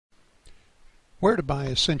Where to buy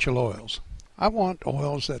essential oils. I want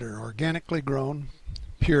oils that are organically grown,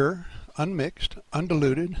 pure, unmixed,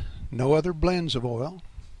 undiluted, no other blends of oil,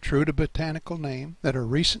 true to botanical name, that are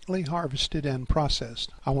recently harvested and processed.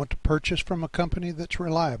 I want to purchase from a company that's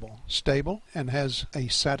reliable, stable, and has a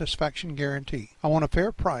satisfaction guarantee. I want a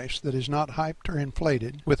fair price that is not hyped or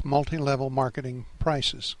inflated with multi-level marketing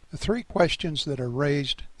prices. The three questions that are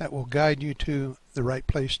raised that will guide you to the right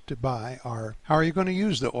place to buy are: how are you going to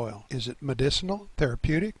use the oil? Is it medicinal,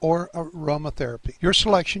 therapeutic, or aromatherapy? Your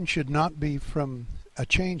selection should not be from a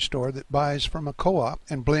chain store that buys from a co-op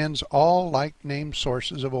and blends all like-named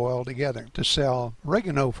sources of oil together to sell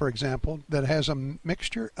oregano, for example, that has a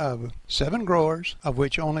mixture of 7 growers, of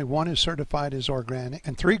which only 1 is certified as organic,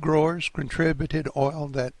 and 3 growers contributed oil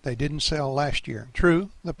that they didn't sell last year. True,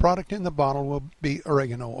 the product in the bottle will be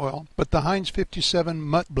oregano oil, but the Heinz 57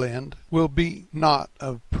 Mutt blend will be not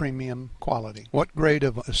of premium quality. What grade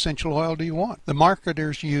of essential oil do you want? The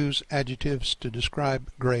marketers use adjectives to describe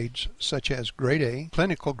grades such as grade A,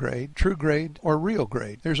 clinical grade, true grade, or real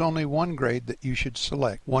grade. There's only one grade that you should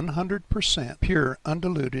select: 100% pure,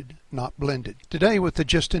 undiluted, not blended. Today, with the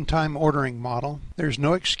just-in-time ordering model, there's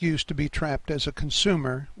no excuse to be trapped as a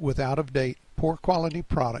consumer with out-of-date, poor quality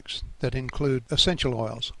products that include essential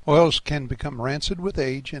oils. Oils can become rancid with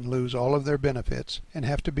age and lose all of their benefits and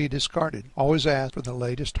have to be discarded. Always ask for the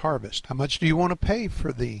latest harvest. How much do you want to pay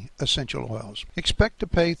for the essential oils? Expect to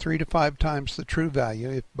pay 3 to 5 times the true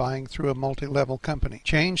value if buying through a multi-level company.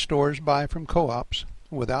 Chain stores buy from co-ops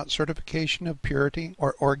without certification of purity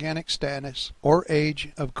or organic status or age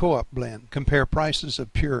of co-op blend. Compare prices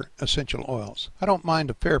of pure essential oils. I don't mind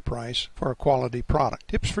a fair price for a quality product.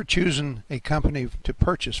 Tips for choosing a company to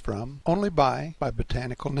purchase from: only buy by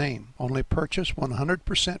botanical name. Only purchase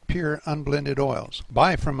 100% pure unblended oils.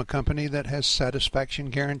 Buy from a company that has satisfaction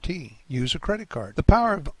guarantee. Use a credit card. The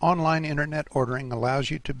power of online internet ordering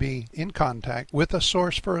allows you to be in contact with a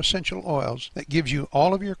source for essential oils that gives you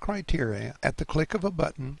all of your criteria at the click of a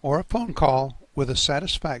button or a phone call with a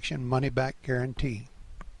satisfaction money-back guarantee.